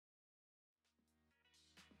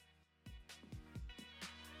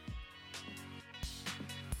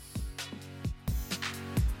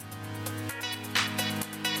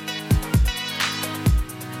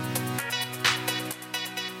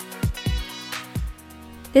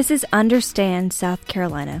This is Understand South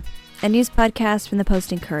Carolina, a news podcast from the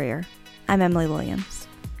Post and Courier. I'm Emily Williams.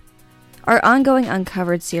 Our ongoing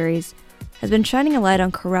Uncovered series has been shining a light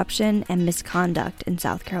on corruption and misconduct in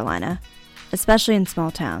South Carolina, especially in small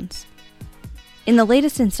towns. In the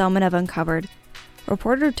latest installment of Uncovered,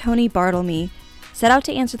 reporter Tony Bartlemy set out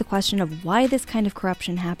to answer the question of why this kind of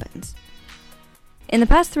corruption happens. In the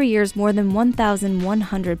past 3 years, more than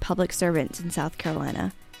 1,100 public servants in South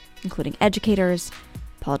Carolina, including educators,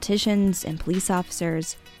 politicians, and police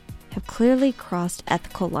officers, have clearly crossed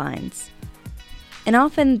ethical lines. And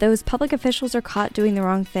often, those public officials are caught doing the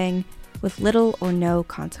wrong thing with little or no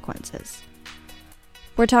consequences.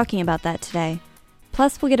 We're talking about that today.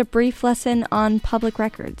 Plus, we'll get a brief lesson on public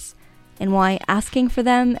records and why asking for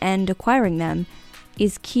them and acquiring them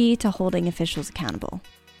is key to holding officials accountable.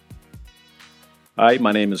 Hi,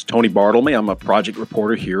 my name is Tony Bartlemy. I'm a project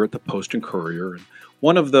reporter here at the Post and Courier, and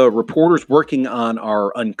one of the reporters working on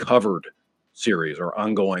our Uncovered series, our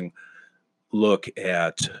ongoing look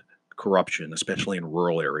at corruption, especially in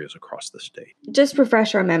rural areas across the state. Just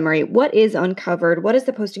refresh our memory. What is Uncovered? What is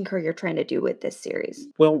the Post and Courier trying to do with this series?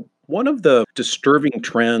 Well, one of the disturbing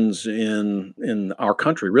trends in our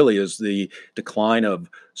country really is the decline of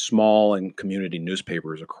small and community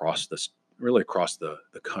newspapers across the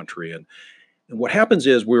country. And what happens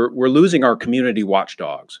is we're losing our community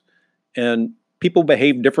watchdogs, and people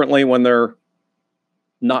behave differently when they're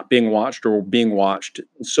not being watched or being watched.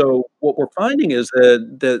 So what we're finding is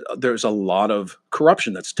that there's a lot of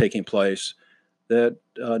corruption that's taking place that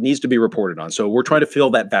needs to be reported on. So we're trying to fill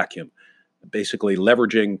that vacuum, basically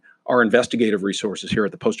leveraging our investigative resources here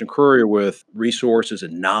at the Post and Courier with resources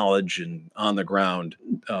and knowledge and on-the-ground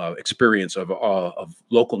experience of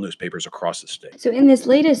local newspapers across the state. So in this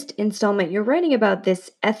latest installment, you're writing about this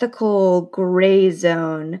ethical gray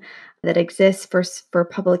zone that exists for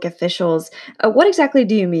public officials. What exactly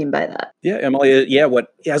do you mean by that? Yeah, Emily.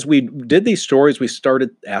 As we did these stories, we started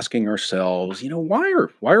asking ourselves, why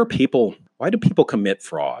do people commit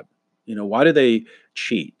fraud? Why do they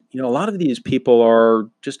cheat? A lot of these people are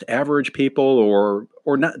just average people or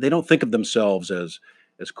not. They don't think of themselves as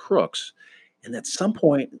crooks. And at some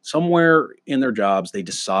point, somewhere in their jobs, they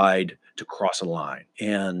decide to cross a line.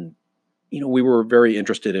 And, we were very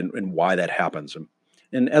interested in why that happens.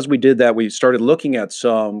 And as we did that, we started looking at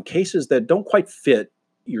some cases that don't quite fit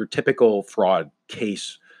your typical fraud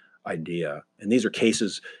case idea. And these are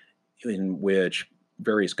cases in which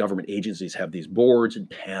various government agencies have these boards and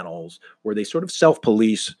panels where they sort of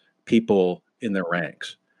self-police people in their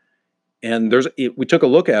ranks. And we took a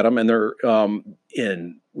look at them,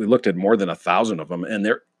 and we looked at more than 1,000 of them, and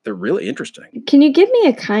they're really interesting. Can you give me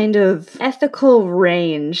a kind of ethical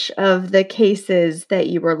range of the cases that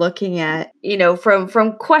you were looking at?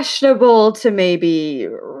 From questionable to maybe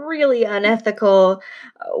really unethical.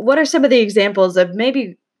 What are some of the examples of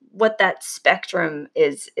maybe what that spectrum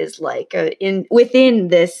is like within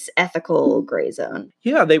this ethical gray zone?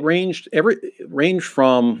 Yeah, they ranged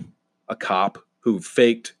from a cop who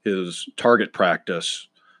faked his target practice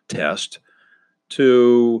test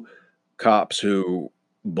to cops who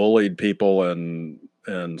bullied people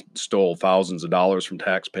and stole thousands of dollars from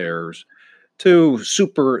taxpayers, to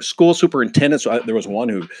school superintendents. There was one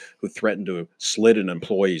who threatened to slit an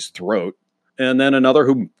employee's throat, and then another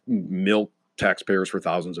who milked taxpayers for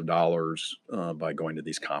thousands of dollars by going to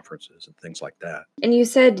these conferences and things like that. And you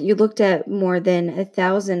said you looked at more than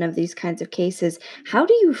 1,000 of these kinds of cases. How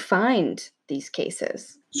do you find these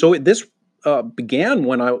cases? So this began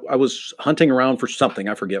when I was hunting around for something,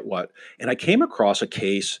 I forget what, and I came across a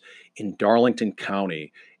case in Darlington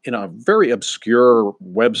County in a very obscure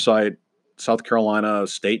website, South Carolina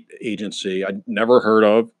state agency I'd never heard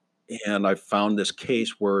of, and I found this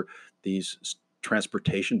case where these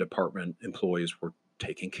transportation department employees were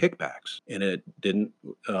taking kickbacks, and it didn't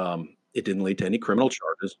lead to any criminal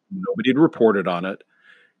charges. Nobody had reported on it,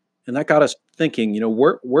 and that got us thinking.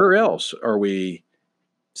 Where else are we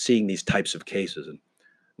seeing these types of cases? And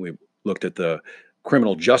we looked at the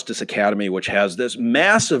Criminal Justice Academy, which has this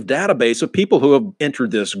massive database of people who have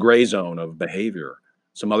entered this gray zone of behavior.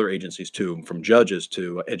 Some other agencies too, from judges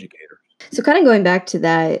to educators. So kind of going back to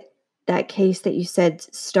that case that you said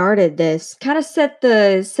started this, kind of set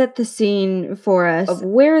the scene for us of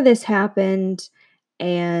where this happened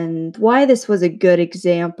and why this was a good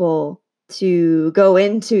example to go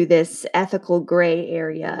into this ethical gray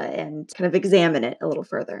area and kind of examine it a little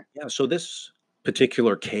further. Yeah, so this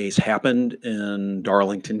particular case happened in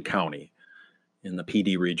Darlington County in the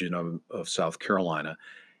PD region of South Carolina.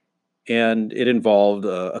 And it involved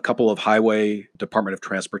a couple of Highway Department of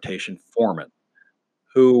Transportation foremen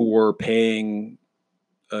who were paying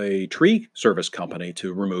a tree service company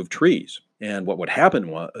to remove trees. And what would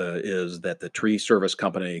happen is that the tree service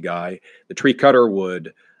company guy, the tree cutter,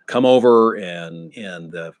 would come over, and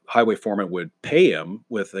the highway foreman would pay him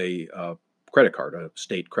with a credit card, a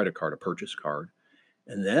state credit card, a purchase card,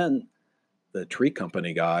 and then the tree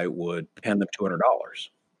company guy would hand them $200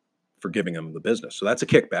 for giving him the business. So that's a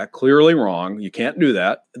kickback. Clearly wrong. You can't do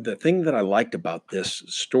that. The thing that I liked about this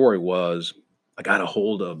story was I got a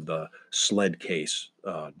hold of the SLED case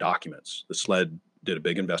documents. The SLED did a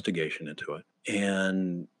big investigation into it,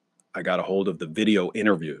 and I got a hold of the video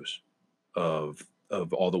interviews of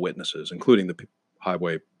all the witnesses, including the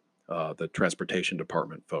highway, the transportation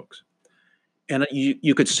department folks. And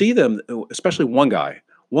you could see them, especially one guy.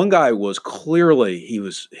 One guy was clearly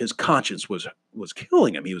his conscience was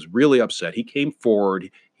killing him. He was really upset. He came forward.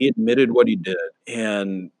 He admitted what he did,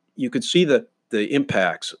 and you could see the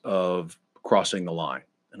impacts of crossing the line.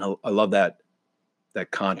 And I love that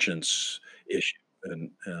conscience issue,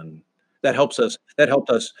 and that helped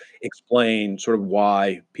us explain sort of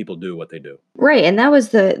why people do what they do. Right, and that was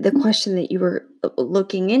the question that you were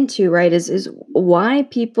looking into, right? Is why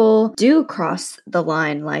people do cross the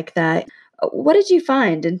line like that. What did you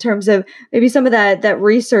find in terms of maybe some of that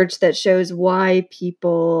research that shows why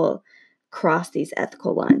people cross these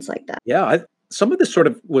ethical lines like that? Yeah, some of this sort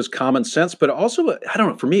of was common sense, but also, I don't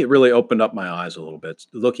know, for me, it really opened up my eyes a little bit,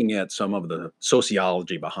 looking at some of the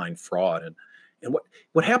sociology behind fraud. And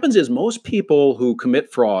what happens is most people who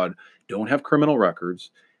commit fraud don't have criminal records.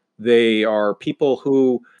 They are people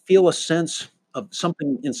who feel a sense of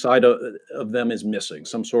something inside of them is missing,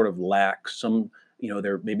 some sort of lack,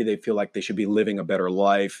 maybe they feel like they should be living a better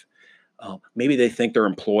life. Maybe they think their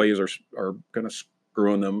employees are going to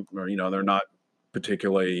screwing them, or they're not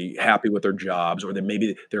particularly happy with their jobs, or that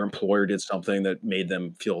maybe their employer did something that made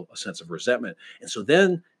them feel a sense of resentment. And so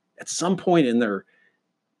then at some point in their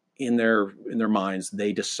minds,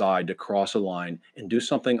 they decide to cross a line and do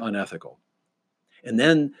something unethical. And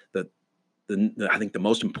then I think the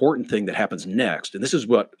most important thing that happens next, and this is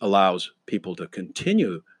what allows people to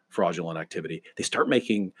continue fraudulent activity, they start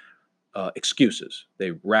making excuses.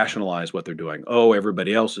 They rationalize what they're doing. Oh,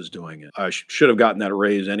 everybody else is doing it. I should have gotten that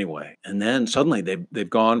raise anyway. And then suddenly they've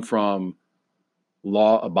gone from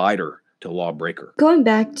law abider to lawbreaker. Going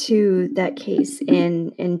back to that case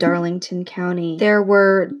in Darlington County, there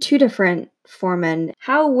were two different foremen.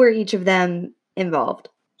 How were each of them involved?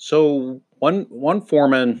 So one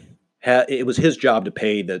foreman it was his job to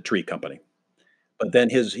pay the tree company, but then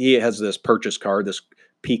he has this purchase card, this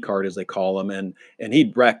P card as they call them, and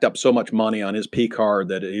he'd racked up so much money on his P card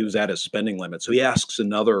that he was at his spending limit. So he asks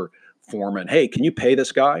another foreman, "Hey, can you pay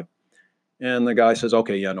this guy?" And the guy says,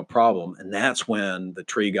 "Okay, yeah, no problem." And that's when the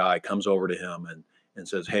tree guy comes over to him and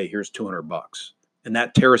says, "Hey, here's $200." And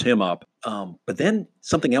that tears him up. But then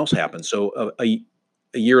something else happens. So a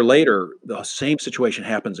year later, the same situation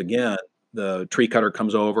happens again. The tree cutter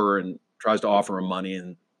comes over and tries to offer him money,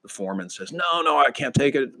 and the foreman says, "No, I can't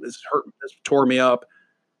take it. This hurt. This tore me up."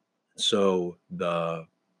 So the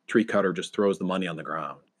tree cutter just throws the money on the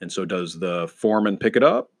ground. And so does the foreman pick it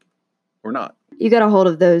up or not? You got a hold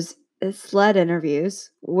of those SLED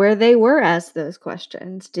interviews where they were asked those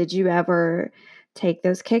questions. Did you ever take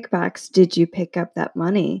those kickbacks? Did you pick up that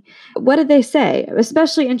money? What did they say? I'm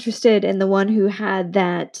especially interested in the one who had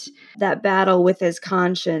that battle with his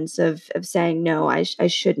conscience of saying, no, I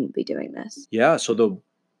shouldn't be doing this. Yeah. So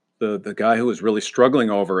the guy who was really struggling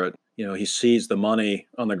over it, he sees the money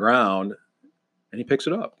on the ground and he picks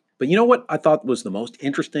it up. But you know what I thought was the most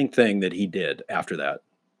interesting thing that he did after that?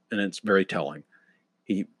 And it's very telling.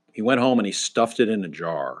 He went home and he stuffed it in a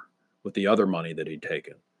jar with the other money that he'd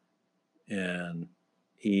taken. And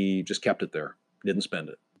he just kept it there, didn't spend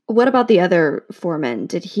it. What about the other foreman?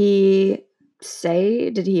 Did he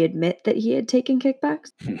admit that he had taken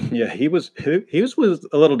kickbacks? Yeah, he was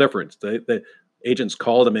a little different. The agents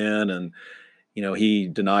called him in, and he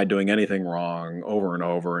denied doing anything wrong over and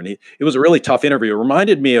over. And it was a really tough interview. It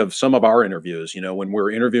reminded me of some of our interviews, when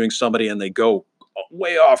we're interviewing somebody and they go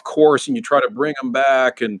way off course and you try to bring them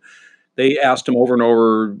back. And they asked him over and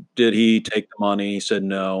over, did he take the money? He said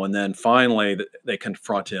no. And then finally they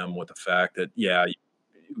confront him with the fact that, yeah,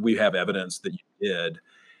 we have evidence that you did.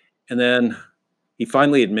 And then he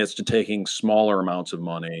finally admits to taking smaller amounts of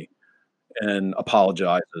money and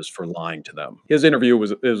apologizes for lying to them. His interview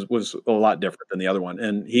was a lot different than the other one,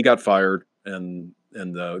 and he got fired. And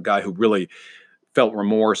the guy who really felt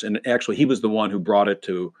remorse, and actually he was the one who brought it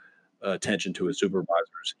to attention to his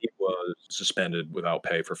supervisors, he was suspended without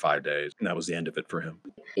pay for 5 days, and that was the end of it for him.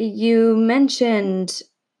 You mentioned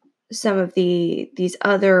some of these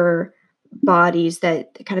other bodies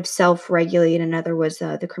that kind of self-regulate. Another was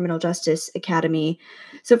the Criminal Justice Academy.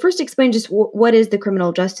 So first explain just what is the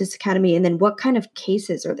Criminal Justice Academy, and then what kind of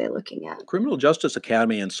cases are they looking at? Criminal Justice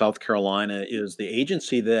Academy in South Carolina is the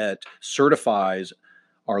agency that certifies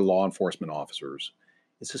our law enforcement officers.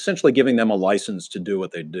 It's essentially giving them a license to do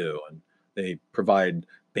what they do. And they provide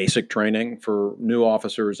basic training for new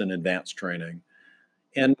officers and advanced training.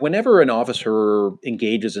 And whenever an officer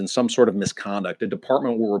engages in some sort of misconduct, a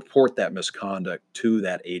department will report that misconduct to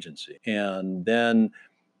that agency. And then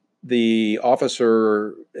the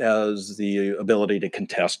officer has the ability to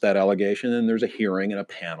contest that allegation, and there's a hearing and a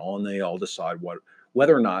panel, and they all decide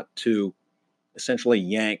whether or not to essentially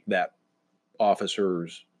yank that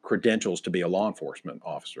officer's credentials to be a law enforcement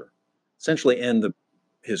officer, essentially end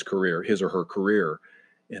his or her career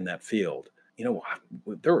in that field.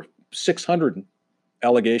 There were 600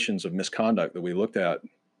 allegations of misconduct that we looked at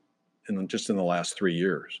just in the last 3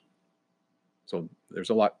 years. So there's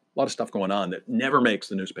a lot of stuff going on that never makes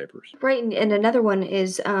the newspapers. Right, and another one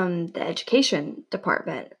is the education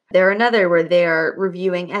department. They're another where they are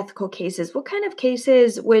reviewing ethical cases. What kind of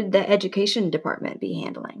cases would the education department be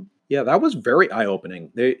handling? Yeah, that was very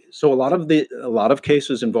eye-opening. So a lot of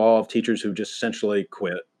cases involve teachers who just essentially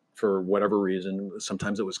quit for whatever reason.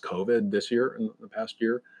 Sometimes it was COVID this year, in the past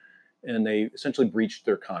year, and they essentially breached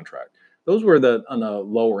their contract. Those were on the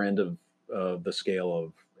lower end of the scale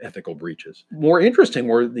of ethical breaches. More interesting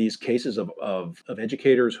were these cases of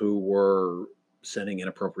educators who were sending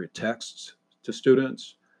inappropriate texts to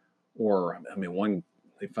students, or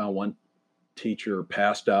they found one teacher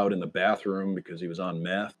passed out in the bathroom because he was on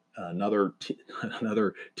meth. Another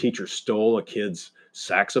teacher stole a kid's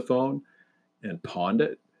saxophone and pawned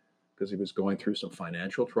it because he was going through some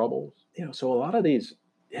financial troubles. So a lot of these,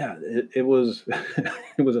 it was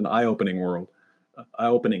it was an eye-opening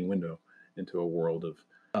window into a world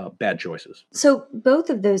of bad choices. So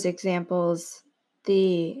both of those examples,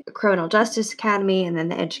 the Criminal Justice Academy and then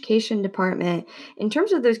the Education Department, in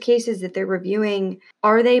terms of those cases that they're reviewing,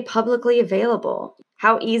 are they publicly available?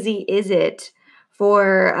 How easy is it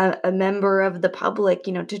for a member of the public,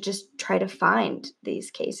 to just try to find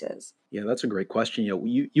these cases? Yeah, that's a great question.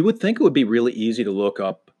 You would think it would be really easy to look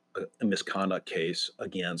up a misconduct case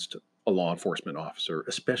against a law enforcement officer,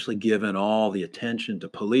 especially given all the attention to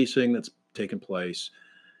policing that's taken place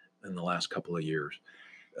in the last couple of years.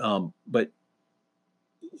 But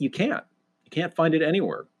you can't find it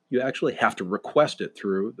anywhere. You actually have to request it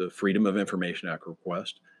through the Freedom of Information Act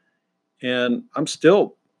request. And I'm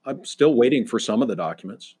still waiting for some of the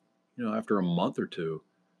documents, after a month or two.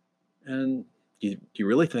 And do you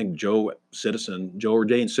really think Joe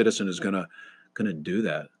ordained citizen is gonna do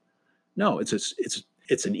that? No, it's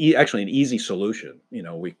actually an easy solution.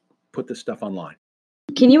 We put this stuff online.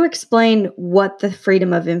 Can you explain what the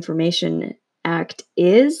Freedom of Information Act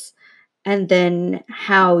is, and then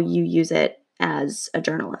how you use it as a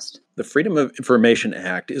journalist? The Freedom of Information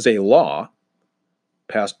Act is a law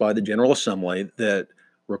passed by the General Assembly that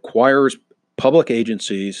requires public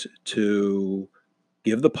agencies to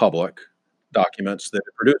give the public documents that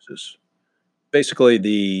it produces. Basically,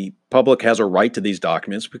 the public has a right to these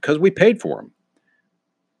documents because we paid for them.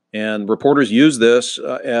 And reporters use this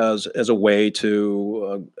as a way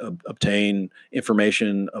to obtain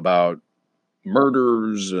information about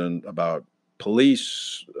murders and about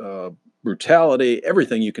police brutality,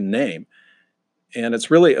 everything you can name. And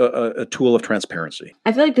it's really a tool of transparency.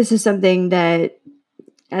 I feel like this is something that,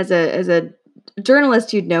 as a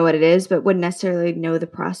journalist, you'd know what it is, but wouldn't necessarily know the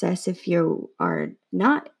process if you are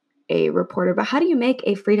not a reporter. But how do you make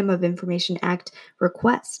a Freedom of Information Act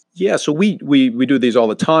request? Yeah, so we do these all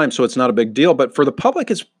the time, so it's not a big deal. But for the public,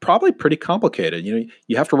 it's probably pretty complicated. You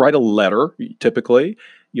have to write a letter. Typically,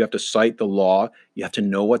 you have to cite the law. You have to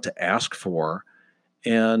know what to ask for,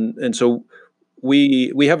 and so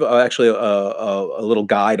we have actually a little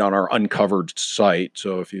guide on our Uncovered site.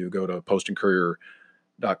 So if you go to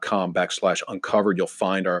postandcourier.com/uncovered, you'll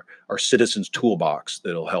find our citizens toolbox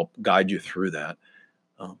that'll help guide you through that.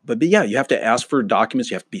 But yeah, you have to ask for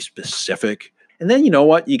documents. You have to be specific. And then you know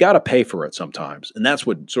what? You got to pay for it sometimes. And that's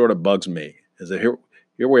what sort of bugs me, is that here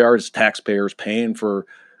we are as taxpayers paying for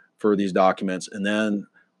these documents. And then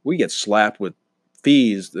we get slapped with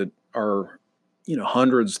fees that are,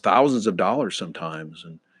 hundreds, thousands of dollars sometimes.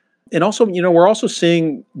 And also, we're also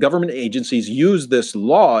seeing government agencies use this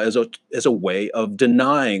law as a way of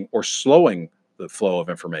denying or slowing the flow of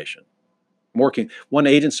information. One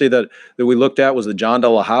agency that we looked at was the John de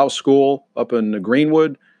la Howe School up in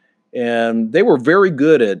Greenwood, and they were very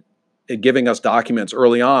good at giving us documents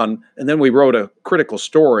early on, and then we wrote a critical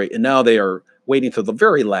story, and now they are waiting till the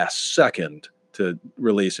very last second to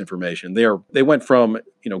release information. They went from,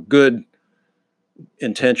 good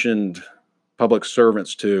intentioned public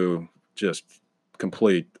servants to just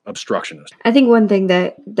complete obstructionists. I think one thing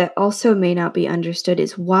that also may not be understood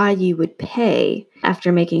is why you would pay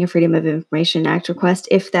after making a Freedom of Information Act request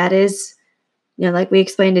if that is, like we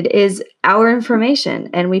explained, it is our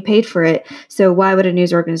information and we paid for it. So why would a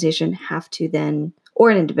news organization have to then,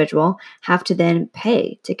 or an individual, have to then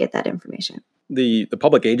pay to get that information? The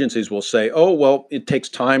public agencies will say, oh, well, it takes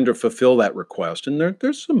time to fulfill that request. And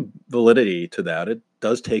there's some validity to that. It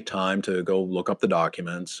does take time to go look up the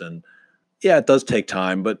documents. And yeah, it does take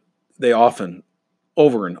time, but they often,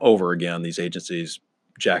 over and over again, these agencies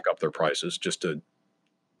jack up their prices just to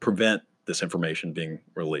prevent this information being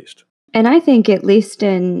released. And I think, at least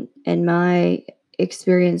in my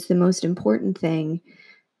experience, the most important thing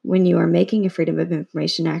when you are making a Freedom of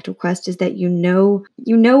Information Act request is that you know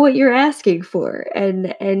what you're asking for,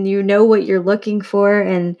 and you know what you're looking for,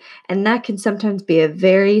 and that can sometimes be a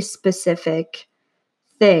very specific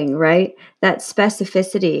thing, right? That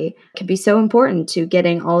specificity can be so important to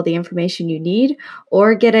getting all the information you need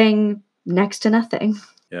or getting next to nothing.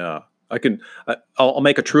 Yeah. I'll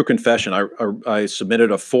make a true confession. I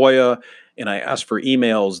submitted a FOIA and I asked for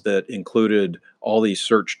emails that included all these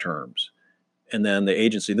search terms. And then the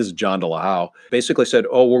agency, this is John DeLaHowe, basically said,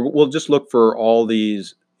 oh, we'll just look for all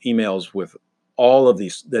these emails with all of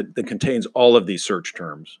these, that contains all of these search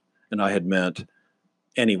terms. And I had meant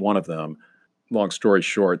any one of them. Long story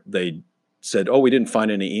short, they said, oh, we didn't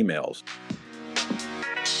find any emails.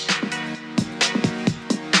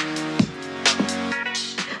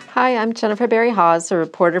 Hi, I'm Jennifer Berry Hawes, a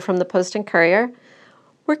reporter from the Post and Courier.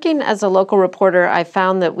 Working as a local reporter, I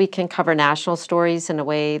found that we can cover national stories in a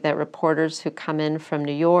way that reporters who come in from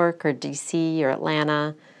New York or DC or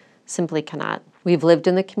Atlanta simply cannot. We've lived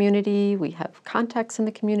in the community, we have contacts in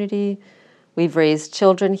the community, we've raised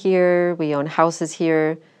children here, we own houses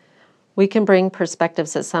here. We can bring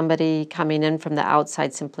perspectives that somebody coming in from the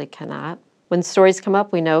outside simply cannot. When stories come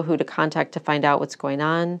up, we know who to contact to find out what's going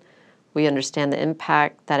on. We understand the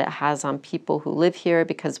impact that it has on people who live here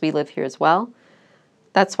because we live here as well.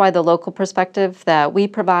 That's why the local perspective that we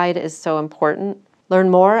provide is so important. Learn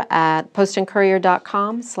more at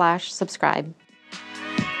postandcourier.com/subscribe.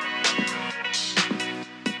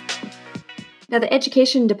 Now, the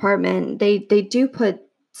education department, they do put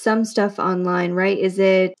some stuff online, right? Is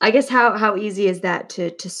it, I guess, how easy is that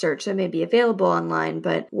to search? That may be available online,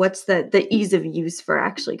 but what's the ease of use for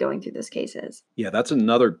actually going through those cases? Yeah, that's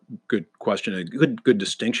another good question, a good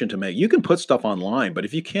distinction to make. You can put stuff online, but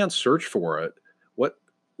if you can't search for it,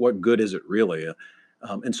 what good is it really?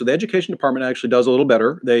 And so the education department actually does a little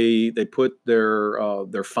better. They put their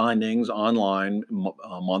findings online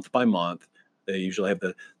month by month. They usually have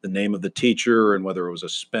the name of the teacher and whether it was a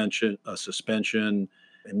suspension,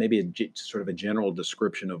 and maybe sort of a general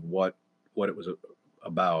description of what it was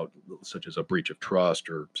about, such as a breach of trust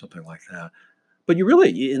or something like that. But you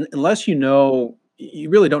really, unless you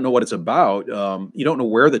really don't know what it's about. You don't know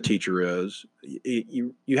where the teacher is.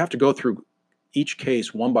 You have to go through each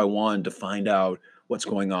case one by one to find out what's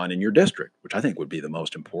going on in your district, which I think would be the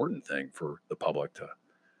most important thing for the public to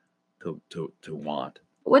want.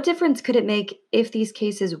 What difference could it make if these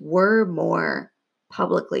cases were more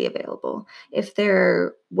publicly available, if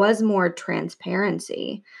there was more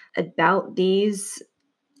transparency about these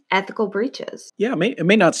ethical breaches? Yeah, it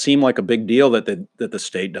may not seem like a big deal that the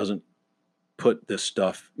state doesn't put this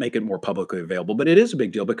stuff, make it more publicly available, but it is a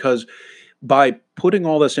big deal because by putting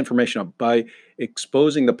all this information up, by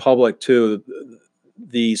exposing the public to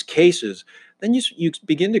these cases, then you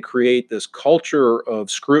begin to create this culture of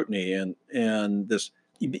scrutiny and this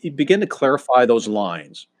you begin to clarify those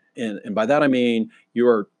lines. And by that I mean you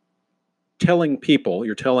are telling people,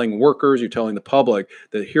 you're telling workers, you're telling the public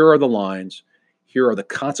that here are the lines, here are the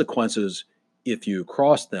consequences if you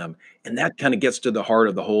cross them. And that kind of gets to the heart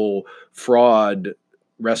of the whole fraud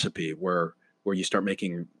recipe where you start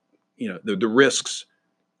making, the risks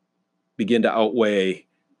begin to outweigh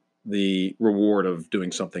the reward of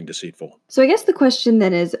doing something deceitful. So I guess the question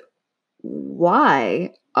then is,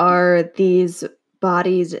 why are these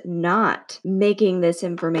bodies not making this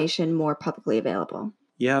information more publicly available?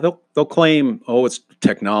 Yeah, they'll claim, oh, it's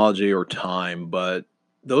technology or time, but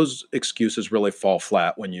those excuses really fall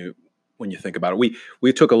flat when you think about it.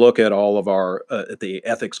 We took a look at all of our at the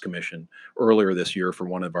Ethics Commission earlier this year for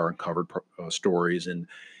one of our uncovered stories, and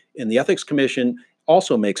the Ethics Commission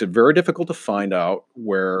also makes it very difficult to find out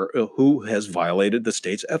who has violated the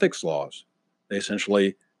state's ethics laws. They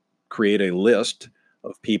essentially create a list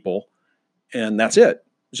of people, and that's it.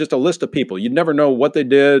 It's just a list of people. You'd never know what they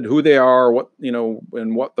did, who they are, what,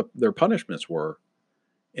 and what their punishments were.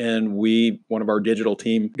 And one of our digital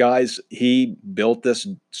team guys, he built this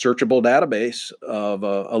searchable database of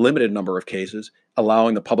a limited number of cases,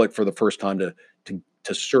 allowing the public for the first time to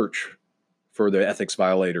search for the ethics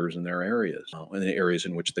violators in their areas, in the areas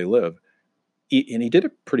in which they live. And he did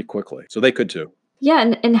it pretty quickly, so they could too.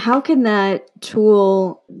 Yeah, and how can that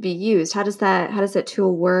tool be used? How does that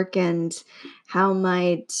tool work, and how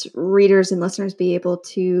might readers and listeners be able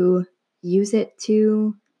to use it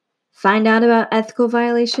to find out about ethical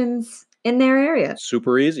violations in their area?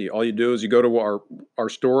 Super easy. All you do is you go to our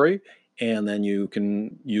story, and then you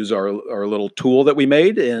can use our little tool that we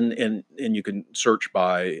made, and you can search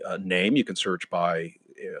by name, you can search by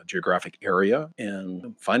geographic area,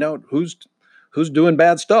 and find out who's doing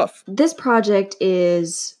bad stuff. This project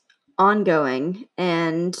is ongoing,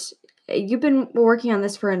 and you've been working on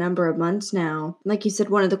this for a number of months now. Like you said,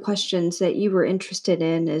 one of the questions that you were interested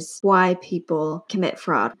in is why people commit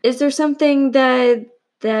fraud. Is there something that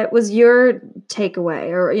was your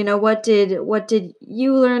takeaway, or what did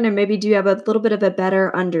you learn, and maybe do you have a little bit of a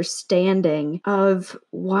better understanding of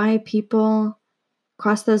why people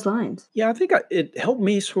cross those lines? Yeah, I think it helped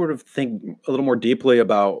me sort of think a little more deeply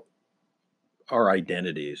about our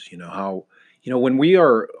identities. How when we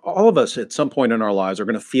are, all of us at some point in our lives are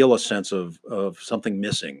going to feel a sense of something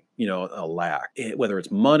missing, a lack, whether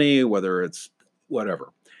it's money, whether it's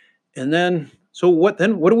whatever. And then, so what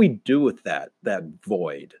do we do with that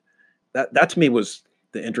void? That to me was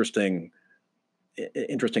the interesting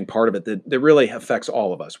part of it, that really affects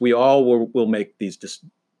all of us. We all will make these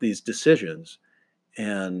decisions,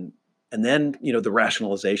 and then, the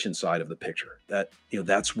rationalization side of the picture,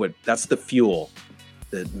 that's the fuel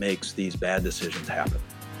that makes these bad decisions happen.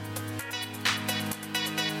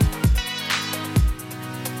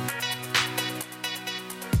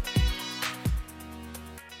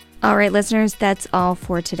 All right, listeners, that's all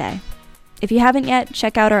for today. If you haven't yet,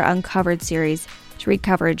 check out our Uncovered series to read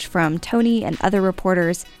coverage from Tony and other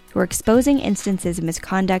reporters who are exposing instances of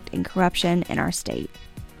misconduct and corruption in our state.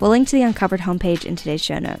 We'll link to the Uncovered homepage in today's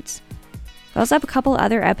show notes. We also have a couple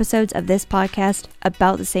other episodes of this podcast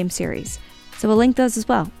about the same series, so we'll link those as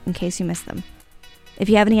well in case you missed them. If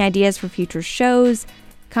you have any ideas for future shows,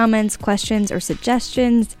 comments, questions, or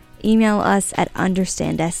suggestions, email us at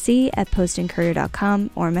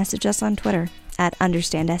understandsc@postingcourier.com or message us on Twitter at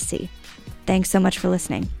understandsc. Thanks so much for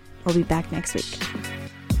listening. We'll be back next week.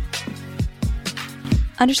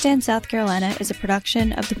 Understand South Carolina is a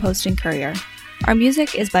production of the Post and Courier. Our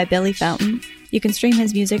music is by Billy Fountain. You can stream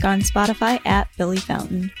his music on Spotify at Billy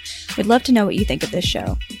Fountain. We'd love to know what you think of this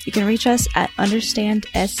show. You can reach us at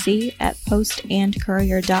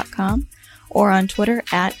understandsc@postandcourier.com or on Twitter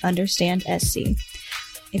at understandsc.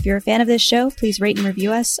 If you're a fan of this show, please rate and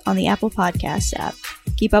review us on the Apple Podcasts app.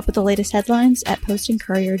 Keep up with the latest headlines at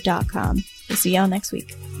postandcourier.com. We'll see y'all next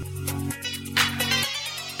week.